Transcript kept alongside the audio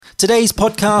Today's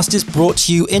podcast is brought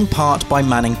to you in part by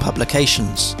Manning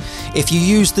Publications. If you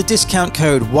use the discount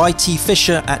code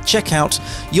YTFisher at checkout,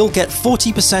 you'll get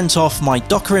 40% off my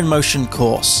Docker in Motion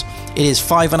course. It is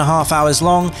 5.5 hours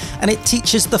long and it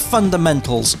teaches the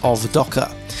fundamentals of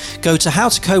Docker. Go to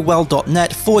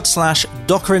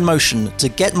howtocodewell.net/Docker in Motion to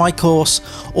get my course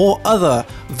or other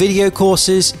video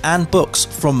courses and books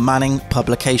from Manning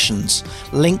Publications.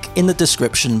 Link in the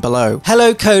description below.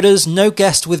 Hello coders, no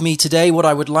guest with me today. What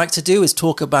I would like to do is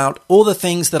talk about all the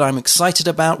things that I'm excited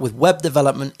about with web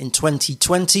development in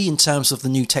 2020 in terms of the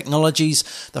new technologies,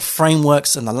 the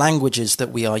frameworks and the languages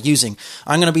that we are using.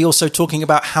 I'm going to be also talking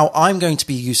about how I'm going to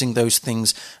be using those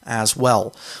things as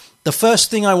well. The first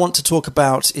thing I want to talk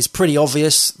about is pretty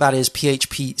obvious. That is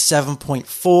PHP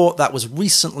 7.4. That was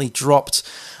recently dropped,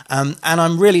 and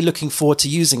I'm really looking forward to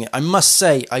using it. I must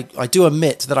say, I do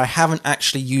admit that I haven't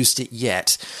actually used it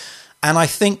yet. And I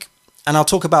think, and I'll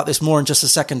talk about this more in just a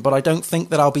second, but I don't think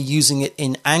that I'll be using it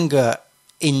in anger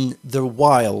in the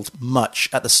wild much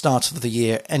at the start of the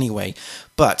year anyway.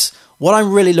 But what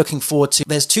I'm really looking forward to,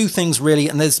 there's two things really,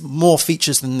 and there's more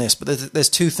features than this, but there's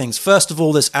two things. First of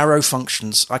all, there's arrow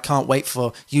functions. I can't wait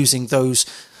for using those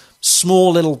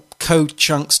small little code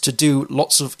chunks to do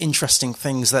lots of interesting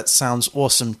things. That sounds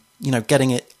awesome. You know, getting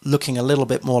it looking a little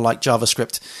bit more like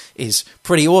JavaScript is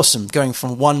pretty awesome. Going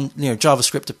from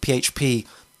JavaScript to PHP,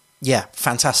 yeah,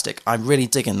 fantastic. I'm really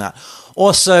digging that.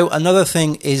 Also, another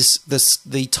thing is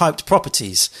the typed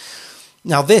properties.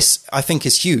 Now, this, I think,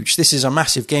 is huge. This is a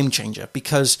massive game changer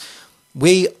because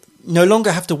we no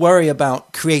longer have to worry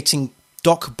about creating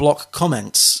doc block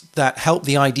comments that help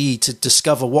the IDE to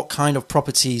discover what kind of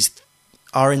properties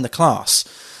are in the class.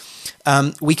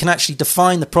 We can actually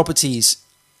define the properties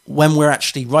when we're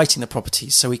actually writing the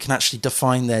properties, so we can actually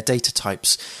define their data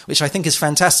types, which I think is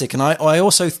fantastic. And I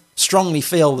also strongly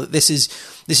feel that this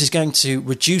is going to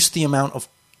reduce the amount of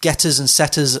getters and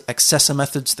setters, accessor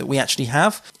methods that we actually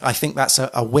have. I think that's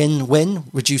a win-win,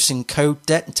 reducing code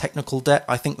debt and technical debt.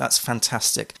 I think that's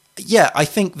fantastic. Yeah, I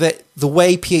think that the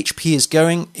way PHP is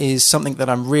going is something that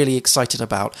I'm really excited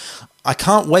about. I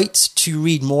can't wait to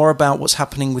read more about what's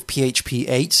happening with PHP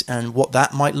 8 and what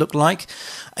that might look like.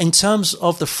 In terms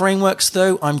of the frameworks,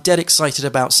 though, I'm dead excited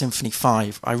about Symfony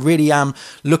 5. I really am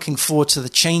looking forward to the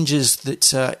changes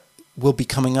that will be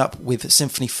coming up with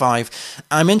Symfony 5.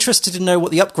 I'm interested to know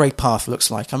what the upgrade path looks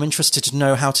like. I'm interested to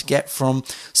know how to get from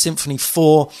Symfony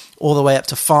 4 all the way up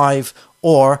to 5,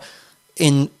 or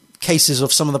in cases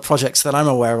of some of the projects that I'm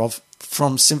aware of,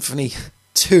 from Symfony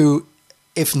 2,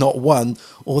 if not 1,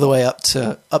 all the way up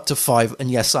to 5.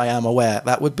 And yes, I am aware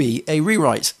that would be a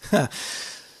rewrite.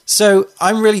 So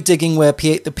I'm really digging where the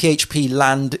PHP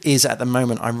land is at the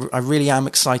moment. I really am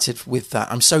excited with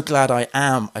that. I'm so glad I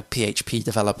am a PHP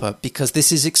developer because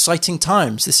this is exciting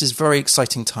times. This is very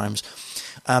exciting times.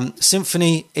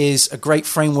 Symfony is a great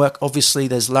framework. Obviously,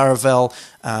 there's Laravel,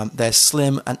 there's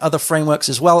Slim, and other frameworks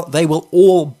as well. They will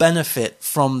all benefit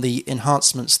from the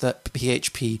enhancements that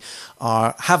PHP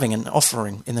are having and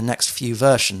offering in the next few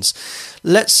versions.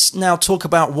 Let's now talk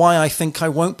about why I think I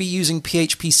won't be using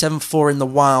PHP 7.4 in the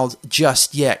wild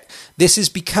just yet. This is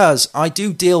because I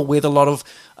do deal with a lot of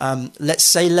let's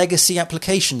say legacy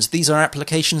applications. These are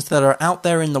applications that are out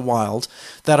there in the wild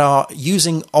that are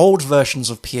using old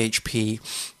versions of PHP.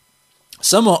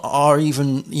 Some are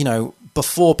even,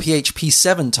 before PHP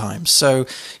 7 times. So,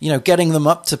 getting them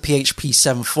up to PHP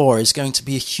 7.4 is going to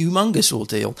be a humongous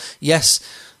ordeal. Yes,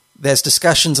 there's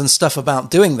discussions and stuff about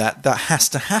doing that. That has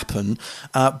to happen.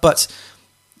 But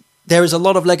there is a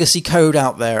lot of legacy code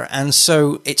out there. And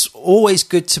so it's always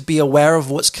good to be aware of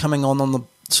what's coming on the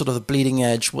sort of the bleeding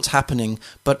edge, what's happening,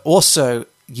 but also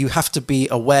you have to be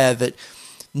aware that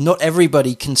not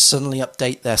everybody can suddenly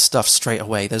update their stuff straight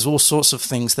away. There's all sorts of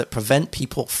things that prevent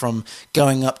people from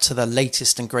going up to the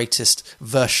latest and greatest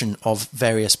version of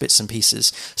various bits and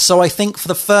pieces. So I think for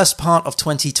the first part of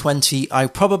 2020, I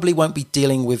probably won't be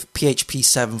dealing with PHP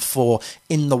 7.4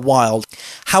 in the wild.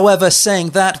 However,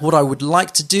 saying that, what I would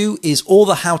like to do is all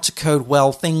the How to Code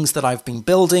Well things that I've been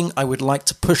building, I would like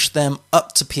to push them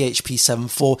up to PHP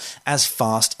 7.4 as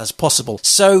fast as possible.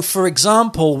 So, for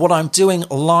example, what I'm doing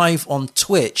live on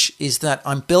Twitch is that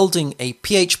I'm building a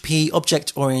PHP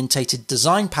object-oriented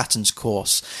design patterns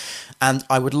course, and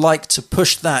I would like to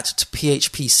push that to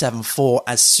PHP 7.4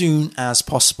 as soon as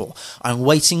possible. I'm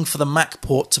waiting for the Mac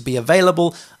port to be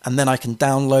available, and then I can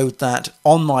download that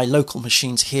on my local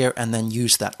machines here and then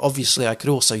use that. Obviously, I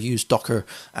could also use Docker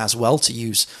as well to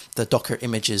use the Docker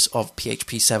images of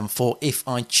PHP 7.4 if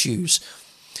I choose.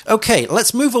 Okay,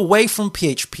 let's move away from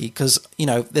PHP because,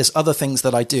 there's other things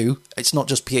that I do. It's not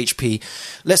just PHP.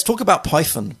 Let's talk about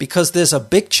Python because there's a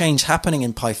big change happening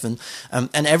in Python, and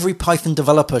every Python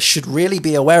developer should really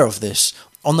be aware of this.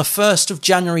 On the 1st of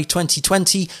January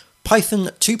 2020, Python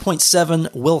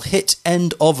 2.7 will hit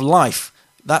end of life.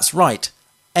 That's right,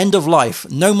 end of life.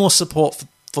 No more support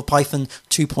for Python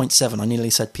 2.7. I nearly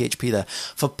said PHP there.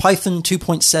 For Python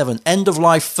 2.7, end of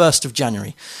life 1st of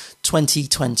January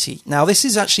 2020. Now, this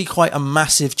is actually quite a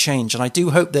massive change, and I do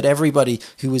hope that everybody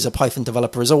who is a Python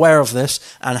developer is aware of this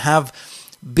and have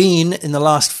been in the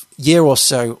last year or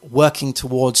so working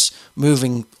towards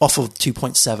moving off of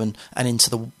 2.7 and into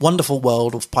the wonderful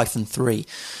world of Python 3.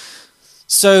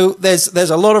 So there's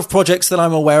a lot of projects that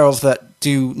I'm aware of that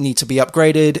do need to be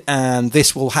upgraded, and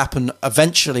this will happen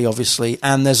eventually, obviously.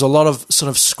 And there's a lot of sort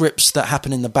of scripts that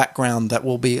happen in the background that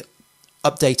will be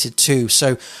updated too.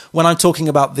 So when I'm talking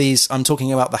about these, I'm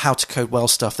talking about the how to code well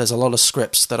stuff. There's a lot of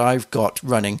scripts that I've got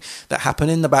running that happen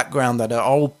in the background that are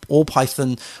all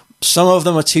Python. Some of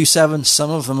them are 2.7,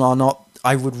 some of them are not.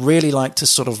 I would really like to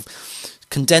sort of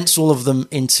condense all of them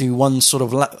into one sort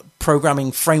of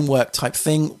programming framework type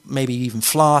thing, maybe even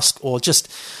Flask, or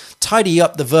just tidy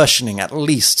up the versioning at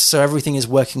least so everything is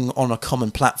working on a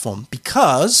common platform,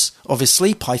 because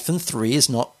obviously Python 3 is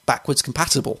not backwards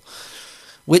compatible,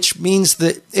 which means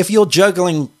that if you're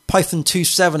juggling Python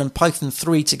 2.7 and Python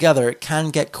 3 together, it can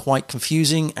get quite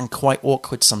confusing and quite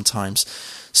awkward sometimes.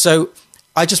 So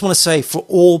I just want to say, for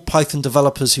all Python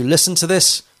developers who listen to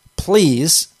this,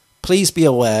 please be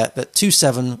aware that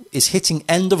 2.7 is hitting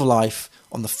end of life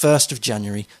on the 1st of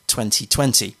January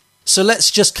 2020. So let's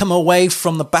just come away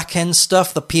from the back-end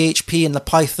stuff, the PHP and the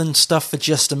Python stuff for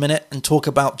just a minute and talk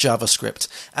about JavaScript.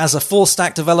 As a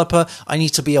full-stack developer, I need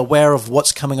to be aware of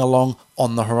what's coming along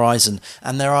on the horizon.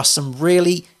 And there are some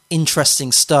really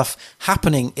interesting stuff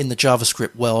happening in the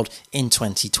JavaScript world in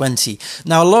 2020.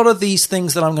 Now, a lot of these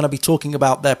things that I'm going to be talking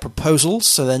about, they're proposals,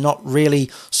 so they're not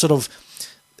really sort of,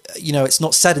 it's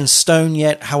not set in stone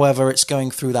yet. However, it's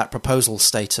going through that proposal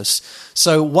status.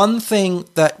 So one thing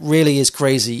that really is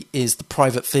crazy is the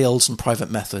private fields and private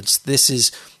methods. This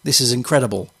is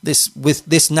incredible.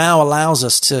 This now allows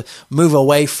us to move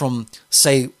away from,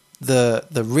 say, the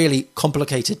really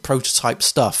complicated prototype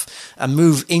stuff and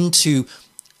move into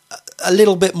a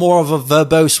little bit more of a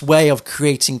verbose way of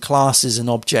creating classes and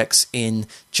objects in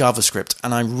JavaScript.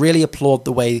 And I really applaud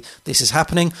the way this is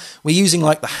happening. We're using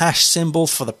like the hash symbol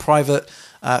for the private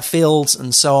fields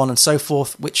and so on and so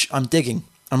forth, which I'm digging.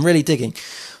 I'm really digging.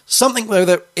 Something though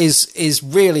that is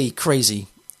really crazy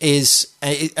is,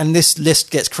 and this list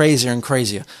gets crazier and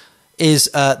crazier, is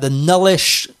the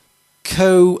nullish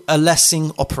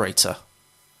coalescing operator.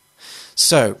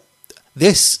 So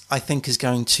this, I think, is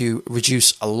going to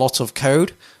reduce a lot of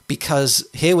code, because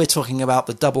here we're talking about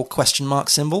the double question mark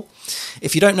symbol.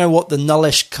 If you don't know what the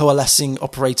nullish coalescing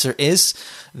operator is,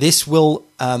 this will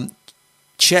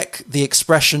check the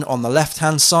expression on the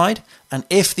left-hand side, and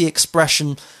if the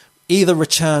expression either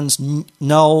returns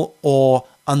null or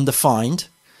undefined,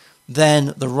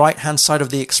 then the right-hand side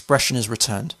of the expression is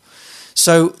returned.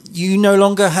 So you no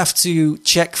longer have to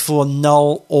check for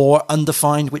null or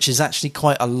undefined, which is actually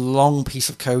quite a long piece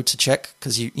of code to check,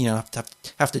 because you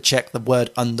have to check the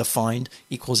word undefined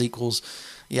equals.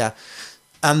 Yeah.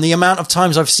 And the amount of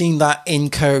times I've seen that in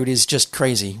code is just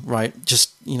crazy, right?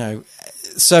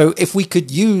 So if we could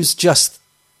use just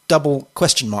double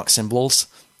question mark symbols,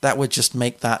 that would just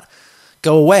make that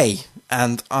go away.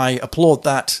 And I applaud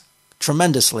that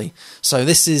tremendously. So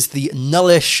this is the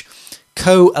nullish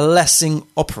coalescing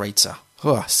operator.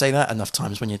 Say that enough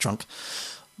times when you're drunk.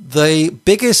 The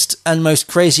biggest and most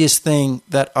craziest thing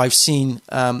that I've seen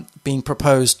being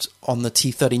proposed on the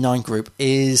T39 group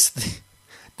is the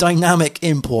dynamic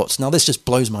imports. Now, this just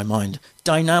blows my mind.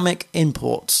 Dynamic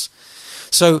imports.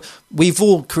 So we've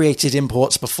all created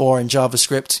imports before in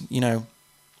JavaScript,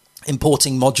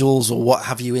 importing modules or what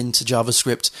have you into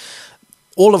JavaScript.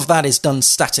 All of that is done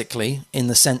statically in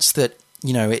the sense that,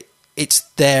 it's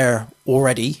there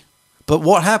already. But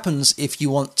what happens if you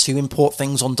want to import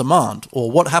things on demand? Or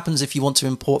what happens if you want to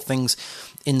import things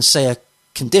in, say, a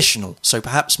conditional? So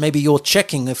perhaps maybe you're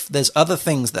checking if there's other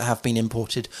things that have been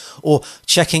imported, or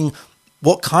checking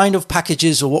what kind of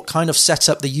packages or what kind of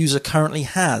setup the user currently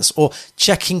has, or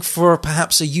checking for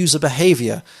perhaps a user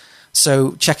behavior.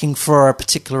 So checking for a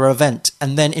particular event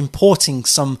and then importing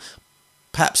some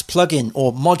perhaps plugin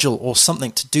or module or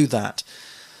something to do that.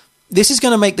 This is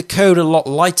going to make the code a lot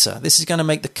lighter. This is going to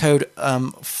make the code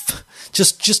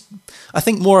just I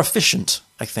think more efficient.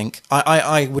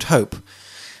 I would hope,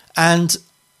 and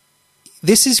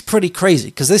this is pretty crazy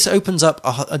because this opens up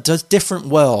a different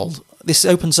world this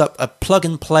opens up a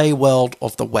plug-and-play world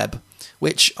of the web,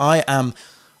 which I am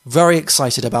very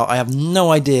excited about. I have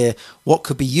no idea what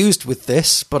could be used with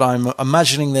this, but I'm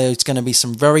imagining there's going to be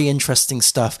some very interesting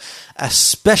stuff,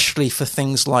 especially for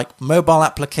things like mobile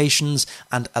applications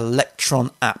and Electron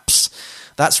apps.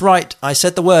 That's right, I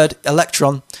said the word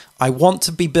Electron. I want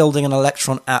to be building an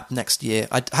Electron app next year.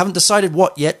 I haven't decided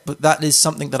what yet, but that is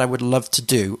something that I would love to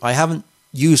do. I haven't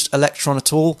used Electron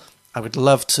at all. I would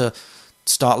love to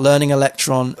start learning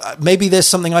Electron. Maybe there's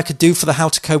something I could do for the How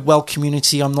to Code Well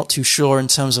community. I'm not too sure in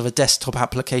terms of a desktop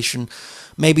application.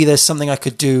 Maybe there's something I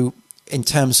could do in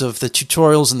terms of the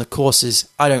tutorials and the courses.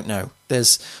 I don't know.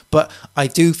 But I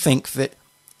do think that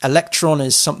Electron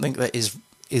is something that is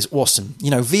awesome.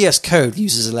 VS Code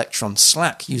uses Electron.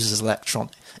 Slack uses Electron.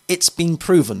 It's been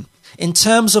proven. In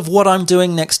terms of what I'm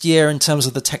doing next year, in terms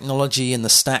of the technology and the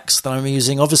stacks that I'm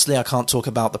using, obviously I can't talk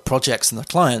about the projects and the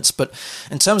clients, but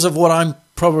in terms of what I'm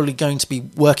probably going to be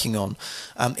working on,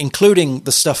 including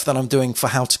the stuff that I'm doing for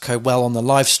How to Code Well on the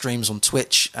live streams on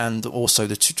Twitch and also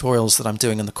the tutorials that I'm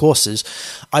doing in the courses,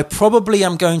 I probably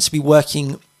am going to be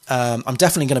working, I'm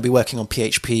definitely going to be working on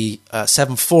PHP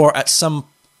 7.4 at some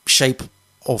shape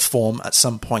or form at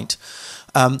some point.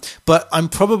 But I'm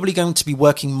probably going to be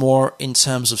working more in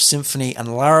terms of Symfony and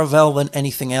Laravel than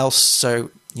anything else.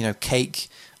 So, Cake,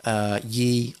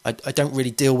 Yi, I don't really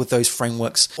deal with those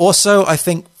frameworks. Also, I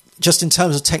think just in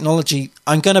terms of technology,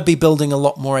 I'm going to be building a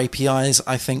lot more APIs,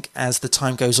 I think, as the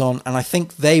time goes on. And I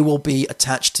think they will be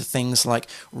attached to things like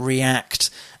React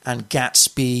and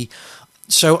Gatsby.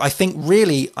 So I think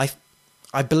really,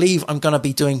 I believe I'm going to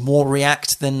be doing more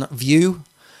React than Vue.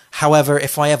 However,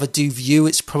 if I ever do Vue,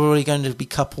 it's probably going to be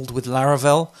coupled with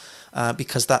Laravel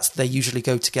because they usually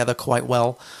go together quite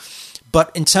well.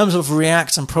 But in terms of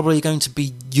React, I'm probably going to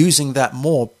be using that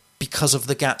more because of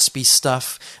the Gatsby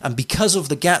stuff. And because of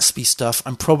the Gatsby stuff,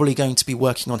 I'm probably going to be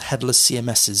working on headless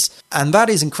CMSs. And that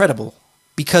is incredible.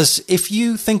 Because if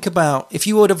you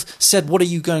would have said, what are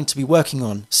you going to be working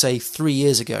on, say 3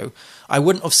 years ago, I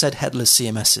wouldn't have said headless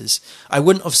CMSs. I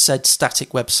wouldn't have said static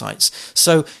websites.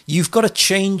 So you've got to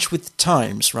change with the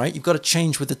times, right? You've got to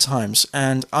change with the times.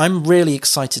 And I'm really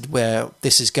excited where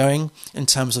this is going in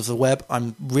terms of the web.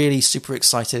 I'm really super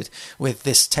excited with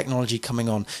this technology coming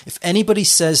on. If anybody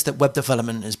says that web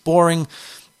development is boring,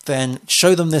 then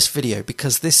show them this video,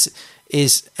 because this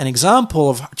is an example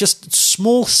of just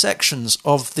small sections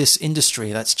of this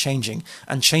industry that's changing,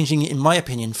 and changing, in my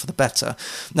opinion, for the better.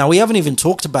 Now, we haven't even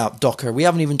talked about Docker. We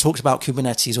haven't even talked about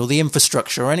Kubernetes or the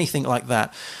infrastructure or anything like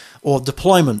that, or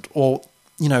deployment, or,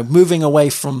 moving away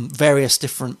from various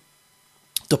different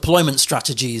deployment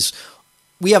strategies.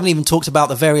 We haven't even talked about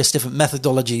the various different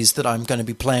methodologies that I'm going to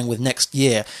be playing with next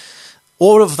year.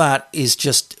 All of that is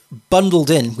just bundled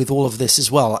in with all of this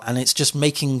as well, and it's just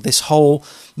making this whole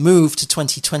move to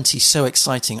 2020 so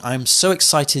exciting. I'm so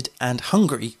excited and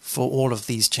hungry for all of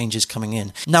these changes coming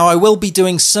in. Now, I will be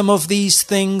doing some of these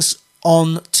things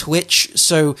on Twitch,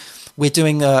 so we're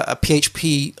doing a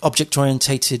PHP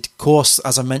object-oriented course,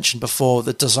 as I mentioned before,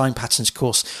 the design patterns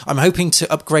course. I'm hoping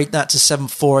to upgrade that to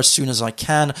 7.4 as soon as I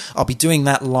can. I'll be doing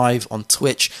that live on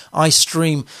Twitch. I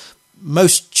stream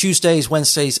most Tuesdays,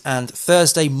 Wednesdays, and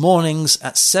Thursday mornings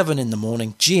at 7 in the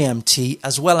morning GMT,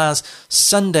 as well as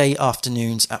Sunday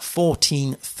afternoons at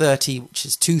 14:30, which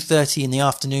is 2:30 in the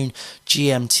afternoon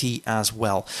GMT as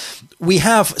well. We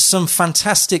have some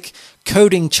fantastic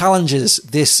coding challenges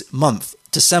this month.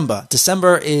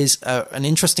 December is an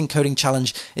interesting coding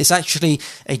challenge. It's actually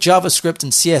a JavaScript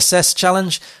and CSS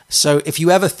challenge. So if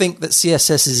you ever think that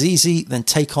CSS is easy, then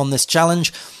take on this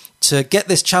challenge. To get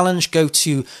this challenge, go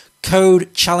to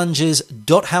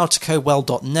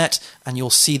codechallenges.howtocodewell.net and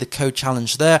you'll see the code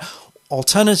challenge there.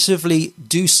 Alternatively,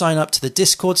 do sign up to the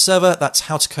Discord server. That's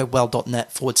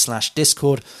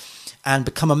howtocodewell.net/Discord and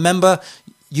become a member.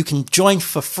 You can join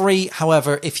for free.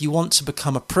 However, if you want to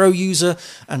become a pro user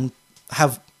and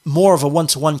have more of a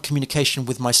one-to-one communication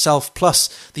with myself plus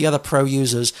the other pro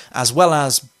users, as well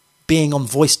as being on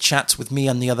voice chats with me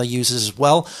and the other users as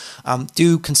well,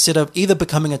 do consider either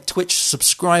becoming a Twitch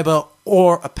subscriber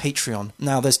or a Patreon.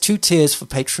 Now, there's 2 tiers for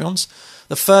Patreons.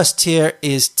 The first tier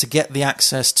is to get the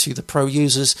access to the pro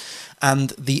users,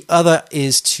 and the other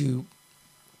is to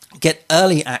get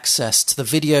early access to the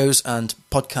videos and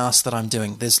podcasts that I'm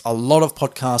doing. There's a lot of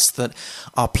podcasts that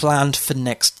are planned for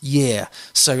next year.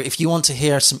 So if you want to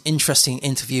hear some interesting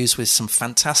interviews with some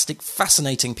fantastic,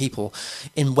 fascinating people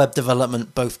in web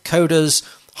development, both coders,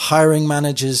 hiring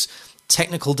managers,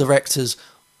 technical directors,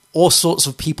 all sorts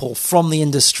of people from the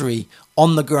industry,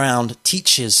 on the ground,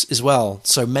 teachers as well,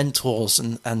 so mentors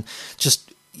and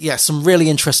just yeah, some really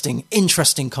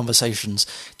interesting conversations.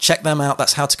 Check them out.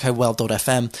 That's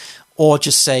howtocodewell.fm, or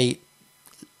just say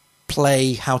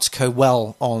play How to Code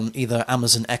Well on either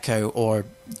Amazon Echo or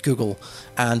Google,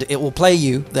 and it will play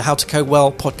you the How to Code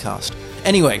Well podcast.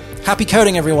 Anyway, happy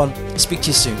coding, everyone. Speak to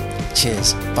you soon.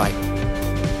 Cheers. Bye.